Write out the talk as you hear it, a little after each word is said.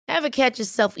Ever catch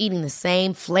yourself eating the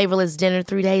same flavorless dinner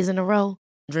 3 days in a row?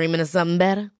 Dreaming of something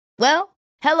better? Well,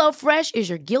 HelloFresh is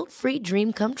your guilt-free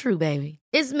dream come true, baby.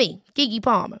 It's me, Keke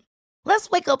Palmer. Let's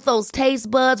wake up those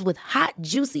taste buds with hot,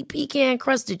 juicy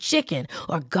pecan-crusted chicken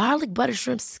or garlic butter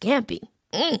shrimp scampi.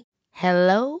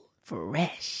 Hello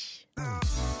Fresh.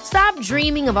 Stop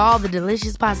dreaming of all the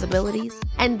delicious possibilities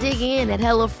and dig in at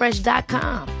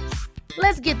HelloFresh.com.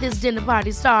 Let's get this dinner party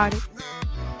started.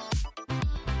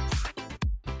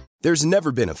 There's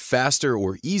never been a faster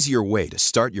or easier way to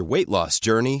start your weight loss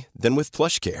journey than with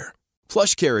PlushCare.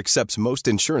 PlushCare accepts most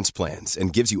insurance plans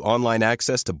and gives you online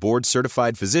access to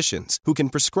board-certified physicians who can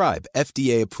prescribe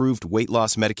FDA-approved weight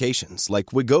loss medications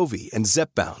like Wegovy and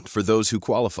Zepbound for those who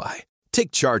qualify.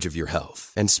 Take charge of your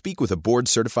health and speak with a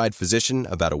board-certified physician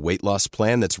about a weight loss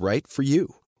plan that's right for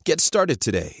you. Get started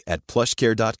today at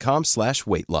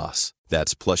plushcare.com/weight loss.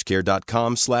 That's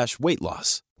plushcare.com/weight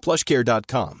loss.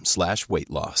 plushcare.com/weight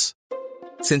loss.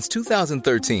 Since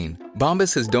 2013,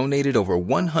 Bombas has donated over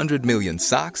 100 million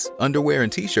socks, underwear,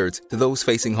 and T-shirts to those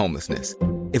facing homelessness.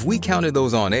 If we counted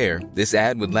those on air, this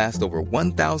ad would last over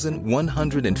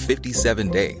 1,157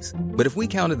 days. But if we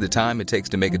counted the time it takes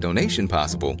to make a donation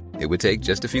possible, it would take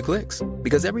just a few clicks.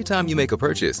 Because every time you make a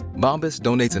purchase, Bombas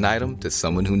donates an item to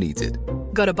someone who needs it.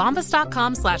 Go to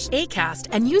bombas.com/ACAST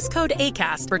and use code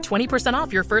ACAST for 20%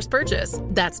 off your first purchase.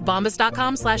 That's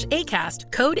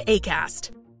bombas.com/ACAST, code ACAST.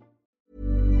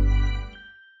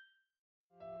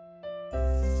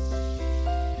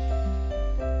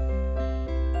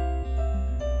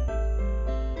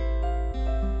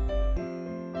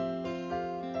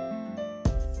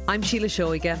 I'm Sheila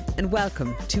Shoiga, and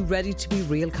welcome to Ready to Be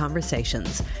Real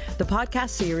Conversations, the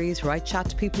podcast series where I chat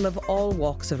to people of all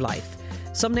walks of life.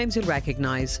 Some names you'll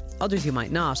recognise, others you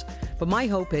might not, but my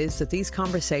hope is that these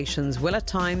conversations will at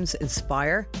times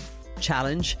inspire,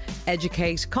 challenge,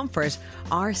 educate, comfort,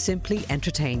 or simply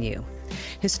entertain you.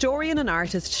 Historian and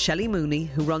artist Shelley Mooney,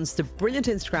 who runs the brilliant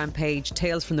Instagram page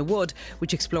Tales from the Wood,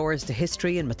 which explores the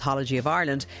history and mythology of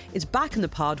Ireland, is back in the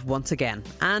pod once again.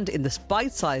 And in this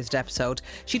bite-sized episode,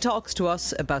 she talks to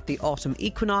us about the autumn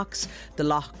equinox, the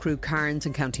Loughcrew cairns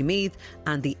in County Meath,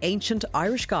 and the ancient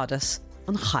Irish goddess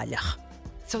on Chailleach.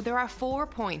 So there are 4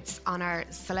 points on our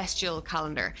celestial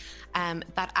calendar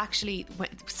that actually...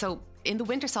 So in the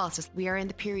winter solstice, we are in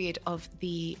the period of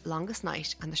the longest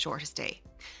night and the shortest day.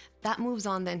 That moves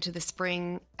on then to the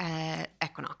spring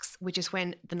equinox, which is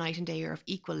when the night and day are of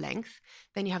equal length.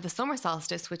 Then you have the summer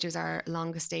solstice, which is our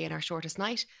longest day and our shortest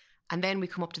night. And then we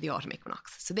come up to the autumn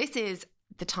equinox. So this is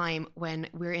the time when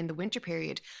we're in the winter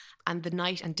period and the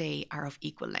night and day are of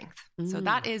equal length. So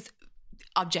that is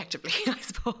objectively, I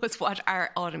suppose, what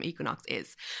our autumn equinox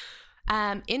is.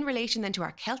 In relation then to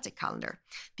our Celtic calendar,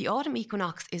 the autumn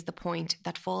equinox is the point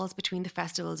that falls between the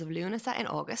festivals of Lunasa in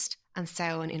August and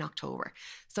Samhain in October.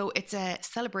 So it's a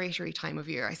celebratory time of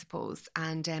year, I suppose,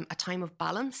 and a time of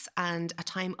balance and a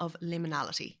time of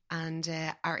liminality. And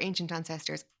our ancient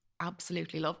ancestors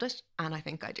absolutely loved it, and I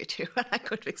think I do too. And I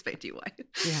could explain to you why.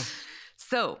 Yeah.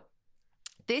 So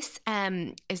this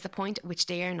is the point at which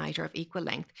day and night are of equal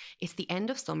length. It's the end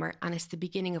of summer and it's the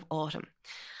beginning of autumn.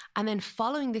 And then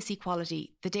following this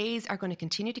equality, the days are going to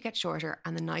continue to get shorter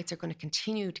and the nights are going to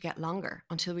continue to get longer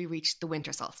until we reach the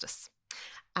winter solstice.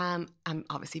 And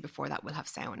obviously before that we'll have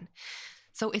Samhain.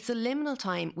 So it's a liminal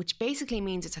time, which basically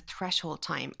means it's a threshold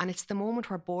time. And it's the moment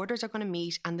where borders are going to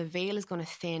meet and the veil is going to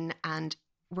thin and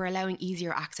we're allowing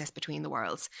easier access between the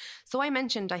worlds. So I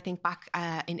mentioned, I think back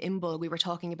in Imbolc, we were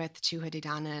talking about the Tuatha Dé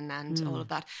Danann and all of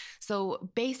that. So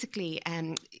basically,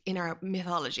 in our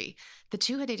mythology, the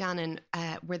Tuatha Dé Danann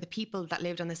were the people that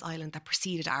lived on this island that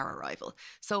preceded our arrival.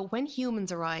 So when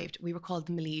humans arrived, we were called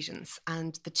the Milesians,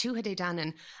 and the Tuatha Dé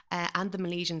Danann and the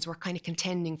Milesians were kind of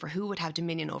contending for who would have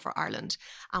dominion over Ireland.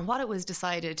 And what it was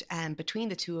decided between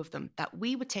the two of them, that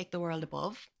we would take the world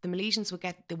above, the Milesians would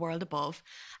get the world above,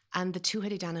 and the Tuatha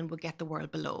Dé Danann would get the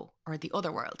world below, or the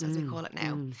other world, as we call it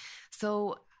now.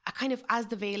 So kind of as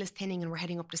the veil is thinning and we're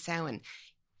heading up to Samhain,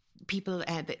 people,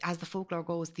 as the folklore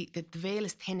goes, the veil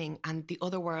is thinning and the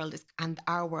other world is, and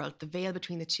our world, the veil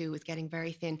between the two is getting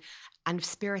very thin and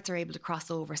spirits are able to cross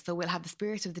over. So we'll have the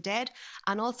spirits of the dead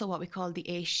and also what we call the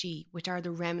Aishi, which are the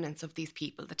remnants of these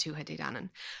people, the Tuatha Dé Danann.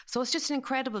 So it's just an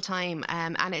incredible time.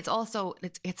 And it's also,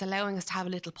 it's allowing us to have a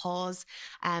little pause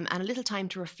and a little time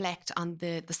to reflect on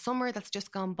the summer that's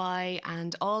just gone by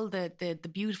and all the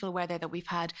beautiful weather that we've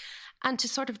had, and to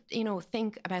sort of,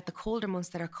 think about the colder months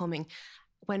that are coming.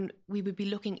 When we would be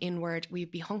looking inward,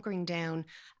 we'd be hunkering down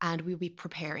and we'd be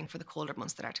preparing for the colder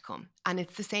months that are to come. And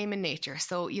it's the same in nature.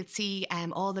 So you'd see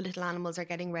all the little animals are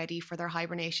getting ready for their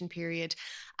hibernation period.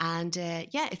 And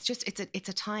it's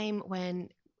a time when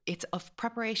it's of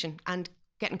preparation and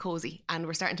getting cozy, and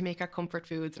we're starting to make our comfort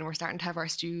foods, and we're starting to have our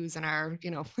stews and our,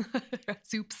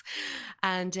 soups,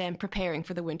 and preparing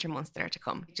for the winter months that are to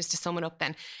come. Just to sum it up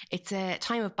then, it's a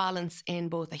time of balance in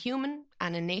both a human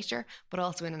and in nature, but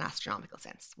also in an astronomical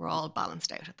sense. We're all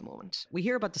balanced out at the moment. We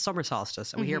hear about the summer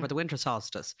solstice and we hear about the winter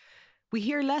solstice. We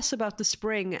hear less about the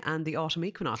spring and the autumn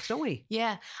equinox, don't we?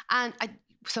 Yeah. And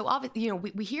so obviously,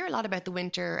 we hear a lot about the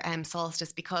winter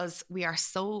solstice because we are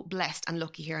so blessed and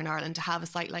lucky here in Ireland to have a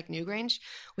site like Newgrange,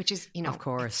 which is, of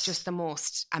course, it's just the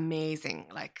most amazing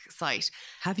site.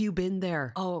 Have you been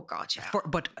there? Oh God, yeah.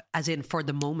 But as in for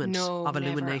the moment of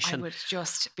illumination? I would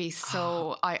just be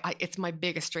so. It's my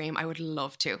biggest dream. I would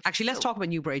love to. Actually, let's talk about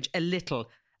Newgrange a little.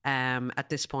 At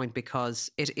this point, because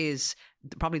it is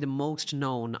probably the most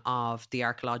known of the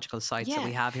archaeological sites that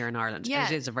we have here in Ireland. Yeah.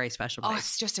 It is a very special place. Oh,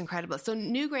 it's just incredible. So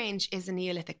Newgrange is a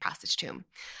Neolithic passage tomb.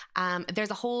 There's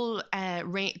a whole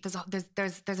range.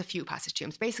 There's a few passage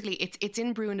tombs. Basically, it's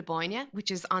in Brú na Bóinne,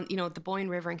 which is on the Boyne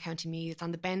River in County Meath. It's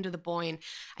on the bend of the Boyne,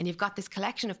 and you've got this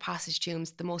collection of passage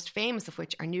tombs. The most famous of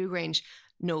which are Newgrange,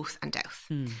 Noath and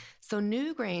Douth. So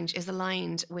Newgrange is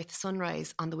aligned with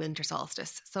sunrise on the winter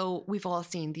solstice. So we've all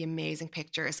seen the amazing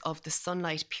pictures of the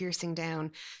sunlight piercing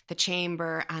down the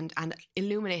chamber and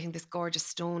illuminating this gorgeous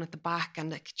stone at the back,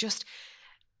 and it's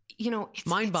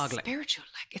mind-boggling. It's spiritual.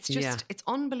 It's just it's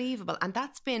unbelievable. And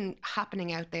that's been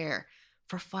happening out there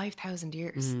for 5,000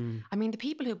 years. I mean, the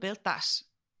people who built that,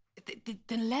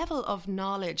 the level of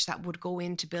knowledge that would go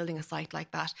into building a site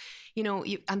like that,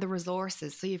 and the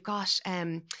resources. So you've got,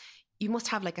 you must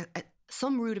have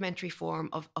some rudimentary form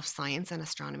of science and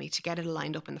astronomy to get it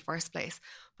aligned up in the first place.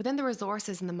 But then the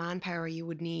resources and the manpower you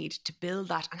would need to build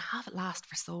that and have it last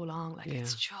for so long,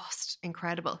 it's just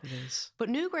incredible. It is. But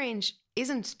Newgrange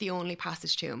isn't the only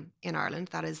passage tomb in Ireland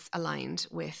that is aligned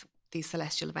with these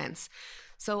celestial events.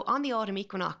 So on the autumn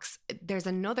equinox, there's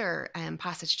another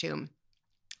passage tomb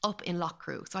up in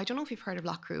Loughcrew. So I don't know if you've heard of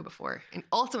Loughcrew before,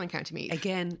 also in County Meath.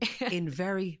 Again, in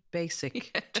very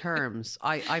basic terms.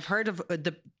 I've heard of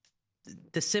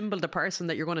the symbol, the person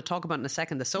that you're going to talk about in a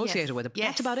second associated with it. But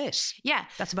that's about it. Yeah.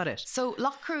 That's about it. So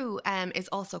Loughcrew is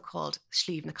also called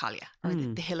Sliabh na Cailleach, or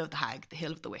the Hill of the Hag, the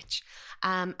Hill of the Witch.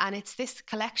 And it's this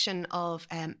collection of,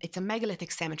 it's a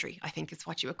megalithic cemetery, I think is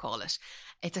what you would call it.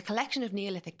 It's a collection of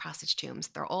Neolithic passage tombs.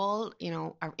 They're all,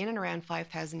 are in and around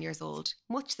 5,000 years old,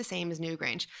 much the same as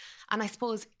Newgrange. And I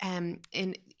suppose in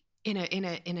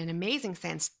an amazing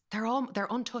sense, they're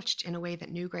untouched in a way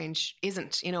that Newgrange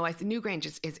isn't. Newgrange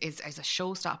is a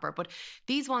showstopper, but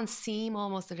these ones seem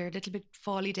almost that they're a little bit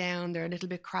folly down, they're a little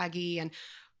bit craggy, and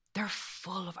they're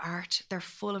full of art. They're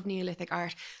full of Neolithic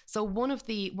art. So one of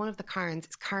the cairns,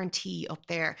 is Cairn T up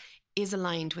there, is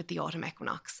aligned with the autumn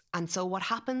equinox. And so what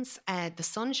happens, the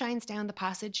sun shines down the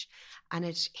passage and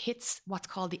it hits what's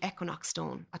called the equinox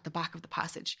stone at the back of the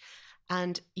passage.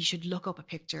 And you should look up a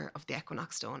picture of the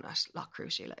equinox stone at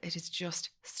Loughcrew, Sheila. It is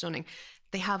just stunning.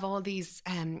 They have all these,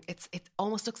 it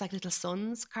almost looks like little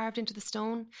suns carved into the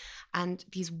stone, and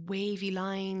these wavy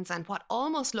lines, and what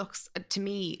almost looks to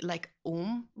me like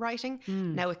writing.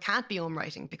 Now, it can't be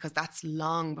writing because that's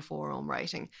long before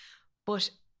writing. But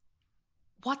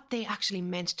what they actually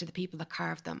meant to the people that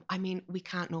carved them, I mean, we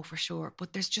can't know for sure,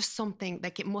 but there's just something,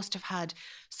 like it must have had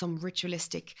some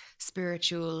ritualistic,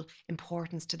 spiritual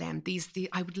importance to them.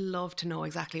 I would love to know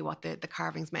exactly what the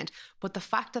carvings meant, but the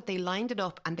fact that they lined it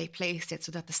up and they placed it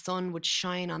so that the sun would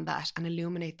shine on that and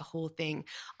illuminate the whole thing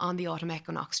on the autumn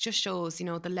equinox just shows,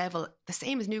 the level, the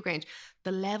same as Newgrange,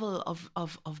 the level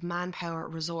of manpower,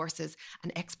 resources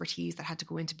and expertise that had to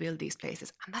go in to build these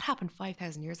places. And that happened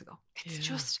 5,000 years ago. It's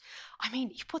just, I mean,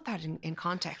 you put that in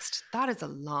context, that is a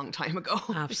long time ago.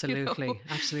 Absolutely.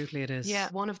 Absolutely it is. Yeah.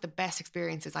 One of the best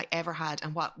experiences I ever had,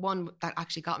 and one that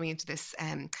actually got me into this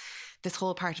this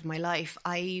whole part of my life.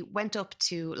 I went up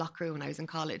to Loughcrew when I was in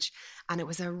college, and it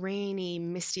was a rainy,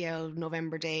 misty old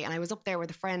November day, and I was up there with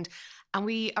a friend, and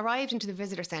we arrived into the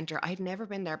visitor centre. I had never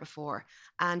been there before,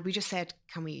 and we just said,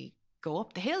 can we go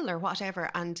up the hill or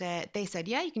whatever? And they said,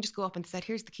 yeah, you can just go up, and they said,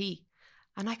 here's the key.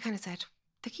 And I kind of said,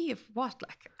 the key of what?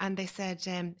 And they said,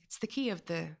 it's the key of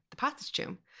the passage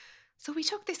tomb. So we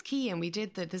took this key and we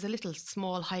did there's a little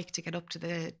small hike to get up to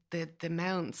the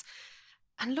mounds.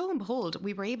 And lo and behold,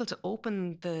 we were able to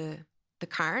open the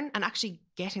cairn and actually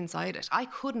get inside it. I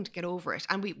couldn't get over it.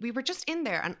 And we were just in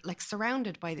there and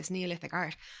surrounded by this Neolithic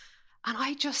art. And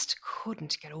I just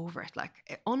couldn't get over it.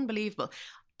 Unbelievable.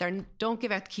 Don't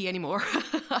give out the key anymore.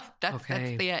 That's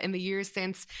in the years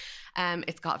since,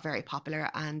 it's got very popular,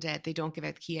 and they don't give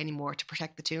out the key anymore to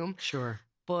protect the tomb. Sure.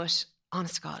 But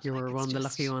Honest to God. You were one of the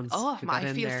lucky ones. Oh,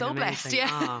 I feel so blessed.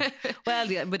 Yeah.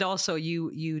 Well, yeah, but also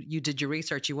you did your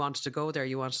research. You wanted to go there.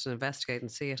 You wanted to investigate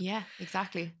and see it. Yeah,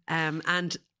 exactly.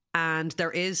 And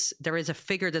there is a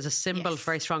figure, there's a symbol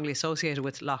very strongly associated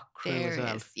with Loughcrew as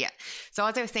well. Yeah. So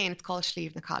as I was saying, it's called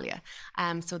Chailleach na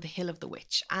Cailleach, so the Hill of the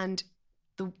Witch. And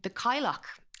the Chailleach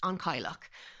on Chailleach,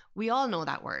 we all know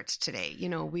that word today. You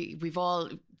know, we've all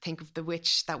think of the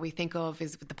witch that we think of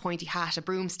is with the pointy hat, a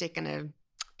broomstick and a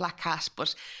black cat.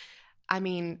 But I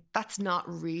mean, that's not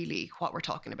really what we're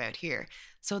talking about here.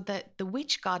 So the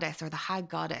witch goddess or the hag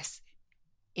goddess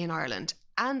in Ireland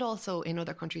and also in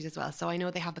other countries as well. So I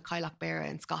know they have the Chailleach Beara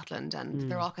in Scotland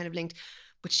and they're all kind of linked.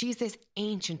 But she's this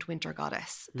ancient winter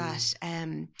goddess that,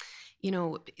 you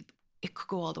know, it could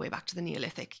go all the way back to the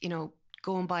Neolithic, you know,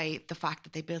 going by the fact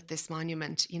that they built this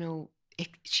monument, you know,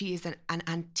 she is an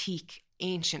antique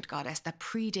ancient goddess that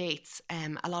predates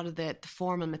a lot of the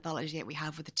formal mythology that we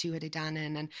have with the two-headed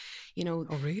Danann and, you know.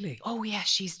 Oh, really? Oh, yeah,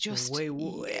 she's just way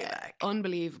back.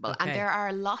 Unbelievable. Okay. And there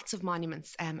are lots of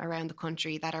monuments around the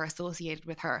country that are associated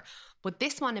with her. But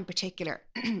this one in particular,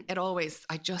 this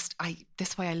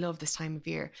is why I love this time of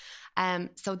year.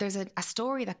 So there's a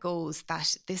story that goes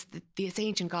that this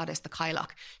ancient goddess, the Chailleach,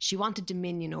 she wanted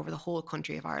dominion over the whole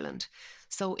country of Ireland.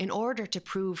 So in order to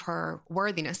prove her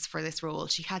worthiness for this role,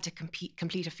 she had to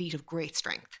complete a feat of great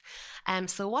strength.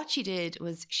 So what she did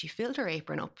was she filled her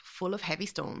apron up full of heavy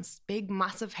stones, big,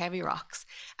 massive, heavy rocks,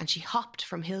 and she hopped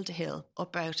from hill to hill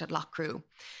up out at Loughcrew.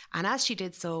 And as she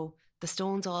did so, the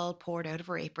stones all poured out of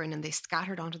her apron and they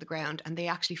scattered onto the ground and they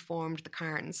actually formed the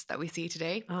cairns that we see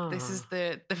today. Oh. This is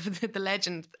the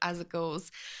legend as it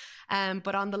goes.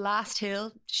 But on the last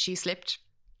hill, she slipped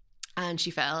and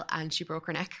she fell and she broke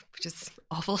her neck, which is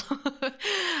awful.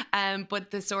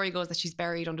 But the story goes that she's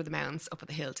buried under the mounds up at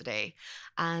the hill today.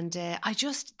 And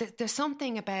there's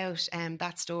something about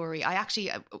that story. I actually,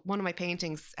 one of my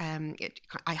paintings,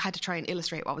 I had to try and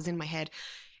illustrate what was in my head.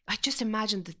 I just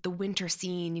imagined the winter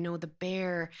scene, you know, the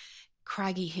bare,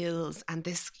 craggy hills and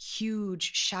this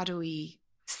huge, shadowy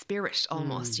spirit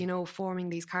almost, you know, forming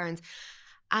these cairns.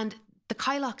 And the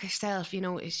Chailleach herself, you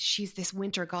know, she's this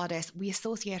winter goddess. We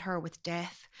associate her with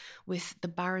death, with the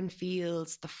barren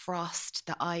fields, the frost,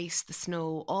 the ice, the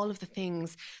snow, all of the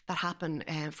things that happen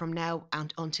from now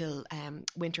until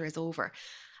winter is over.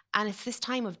 And it's this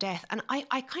time of death. And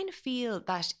I kind of feel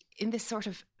that in this sort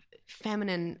of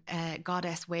feminine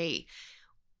goddess way,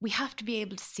 we have to be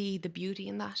able to see the beauty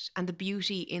in that and the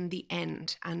beauty in the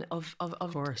end and of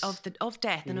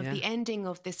death and of the ending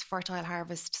of this fertile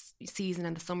harvest season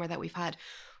and the summer that we've had.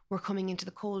 We're coming into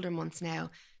the colder months now.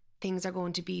 Things are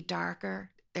going to be darker.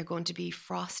 They're going to be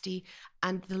frosty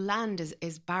and the land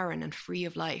is barren and free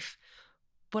of life.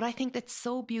 But I think that's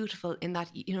so beautiful in that,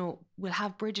 you know, we'll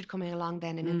have Bridget coming along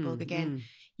then in Inbug again.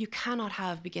 You cannot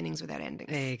have beginnings without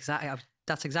endings. Exactly.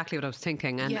 That's exactly what I was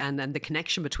thinking. And the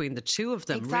connection between the two of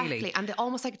them, exactly. Really. And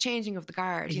almost like a changing of the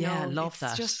guard, you know. I love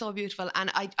that. It's just so beautiful.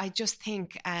 And I just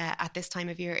think at this time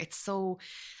of year, it's so...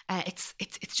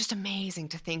 it's just amazing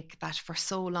to think that for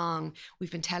so long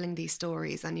we've been telling these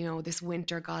stories and, you know, this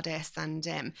winter goddess and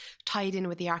tied in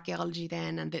with the archaeology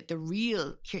then and the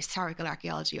real historical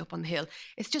archaeology up on the hill.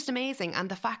 It's just amazing. And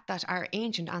the fact that our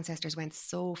ancient ancestors went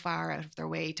so far out of their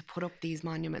way to put up these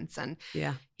monuments and,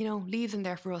 you know, leave them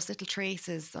there for us, little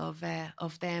traces of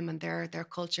them and their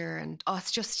culture. And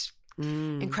it's just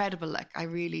incredible. Like, I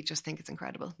really just think it's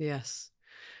incredible. Yes.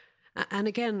 And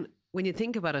again, when you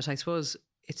think about it, I suppose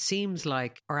it seems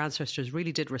like our ancestors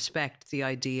really did respect the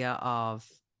idea of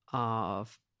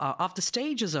the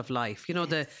stages of life, you know,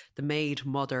 the maid,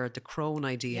 mother, the crone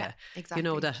idea. Yeah, exactly. You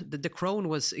know, that the crone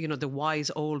was, you know, the wise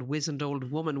old wizened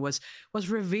old woman was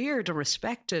revered and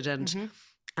respected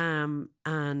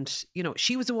and you know,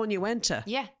 she was the one you went to.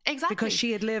 Yeah, exactly. Because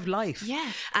she had lived life.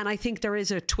 Yeah. And I think there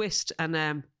is a twist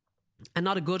and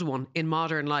not a good one in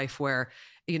modern life where,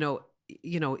 you know,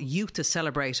 youth is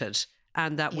celebrated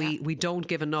and that we don't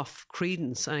give enough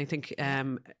credence and I think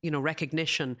you know,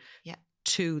 recognition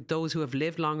to those who have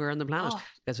lived longer on the planet.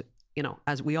 Because, you know,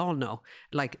 as we all know,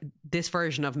 like this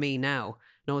version of me now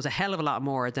knows a hell of a lot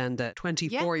more than the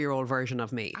 24-year-old version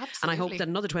of me. Absolutely. And I hope that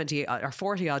another 20 or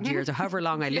 40 odd years or however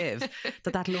long I live,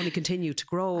 that'll only continue to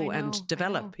grow and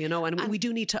develop, you know, and we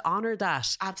do need to honour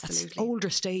that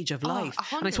older stage of life.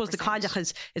 100%. And I suppose the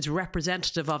Chailleach is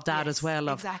representative of that as well.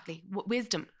 Exactly.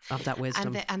 Wisdom. Of that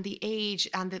wisdom. And the age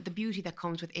and the beauty that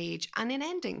comes with age and in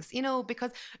endings, you know,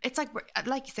 because it's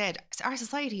like you said, our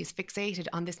society is fixated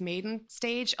on this maiden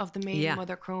stage of the maiden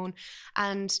mother crone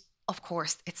and of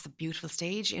course, it's a beautiful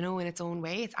stage, in its own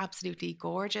way. It's absolutely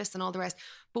gorgeous and all the rest.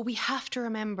 But we have to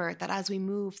remember that as we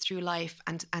move through life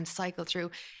and cycle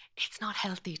through, it's not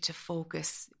healthy to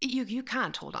focus. You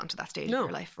can't hold on to that stage of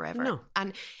your life forever. No.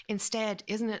 And instead,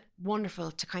 isn't it wonderful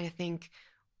to kind of think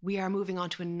we are moving on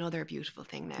to another beautiful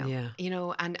thing now?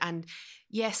 Yeah. And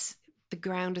yes, the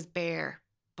ground is bare,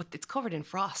 but it's covered in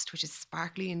frost, which is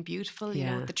sparkly and beautiful.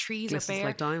 The trees Glistens are bare.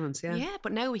 like diamonds, yeah. Yeah,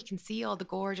 but now we can see all the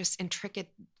gorgeous, intricate,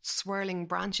 swirling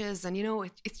branches. And,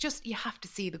 it's just, you have to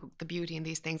see the beauty in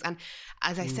these things. And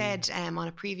as I said on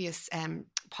a previous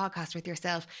podcast with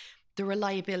yourself, the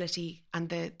reliability and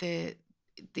the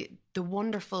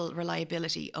wonderful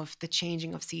reliability of the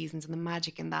changing of seasons and the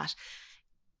magic in that,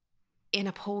 in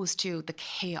opposed to the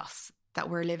chaos that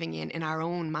we're living in our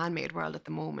own man-made world at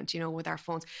the moment, with our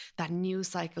phones, that news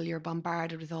cycle you're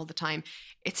bombarded with all the time.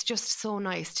 It's just so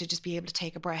nice to just be able to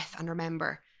take a breath and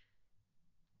remember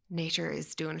nature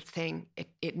is doing its thing.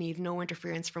 It needs no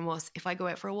interference from us. If I go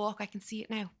out for a walk, I can see it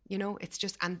now. It's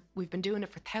just, and we've been doing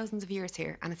it for thousands of years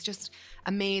here, and it's just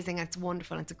amazing, and it's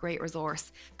wonderful, and it's a great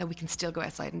resource that we can still go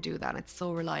outside and do that. And it's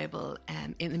so reliable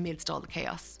in the midst of all the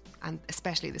chaos, and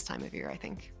especially this time of year, I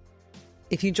think.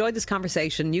 If you enjoyed this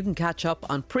conversation, you can catch up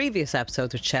on previous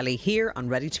episodes with Shelley here on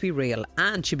Ready to Be Real,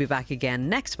 and she'll be back again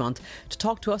next month to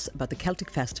talk to us about the Celtic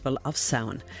Festival of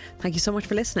Samhain. Thank you so much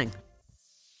for listening.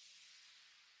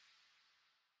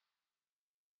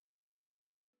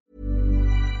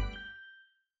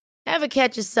 Ever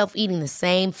catch yourself eating the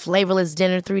same flavorless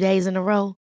dinner 3 days in a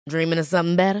row? Dreaming of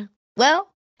something better?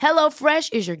 Well,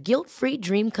 HelloFresh is your guilt-free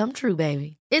dream come true,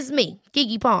 baby. It's me,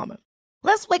 Keke Palmer.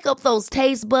 Let's wake up those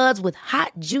taste buds with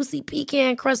hot, juicy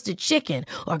pecan-crusted chicken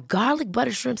or garlic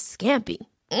butter shrimp scampi.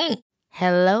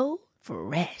 Hello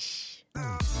Fresh.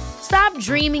 Stop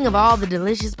dreaming of all the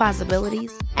delicious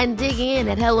possibilities and dig in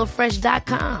at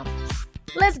HelloFresh.com.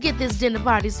 Let's get this dinner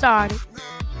party started.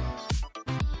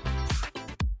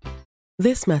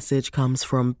 This message comes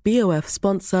from BOF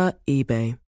sponsor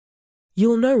eBay.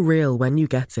 You'll know real when you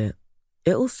get it.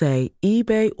 It'll say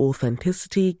eBay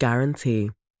Authenticity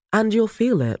Guarantee. And you'll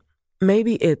feel it.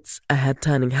 Maybe it's a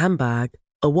head-turning handbag,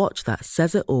 a watch that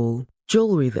says it all,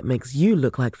 jewelry that makes you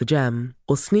look like the gem,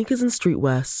 or sneakers and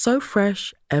streetwear so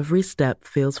fresh every step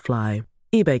feels fly.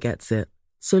 eBay gets it.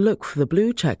 So look for the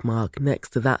blue check mark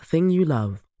next to that thing you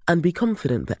love. And be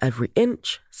confident that every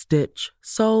inch, stitch,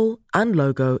 sole, and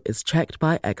logo is checked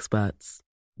by experts.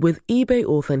 With eBay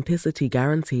Authenticity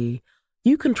Guarantee,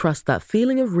 you can trust that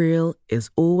feeling of real is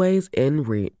always in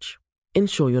reach.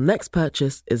 Ensure your next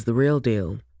purchase is the real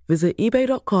deal. Visit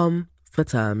ebay.com for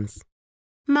terms.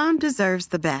 Mom deserves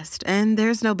the best, and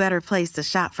there's no better place to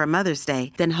shop for Mother's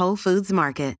Day than Whole Foods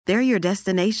Market. They're your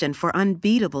destination for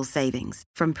unbeatable savings,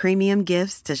 from premium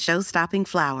gifts to show-stopping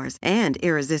flowers and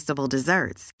irresistible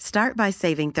desserts. Start by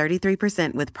saving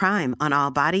 33% with Prime on all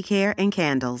body care and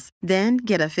candles. Then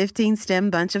get a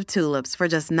 15-stem bunch of tulips for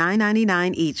just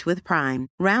 $9.99 each with Prime.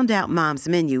 Round out Mom's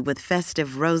menu with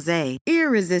festive rosé,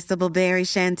 irresistible berry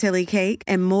chantilly cake,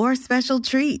 and more special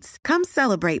treats. Come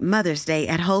celebrate Mother's Day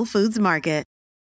at Whole Foods Market.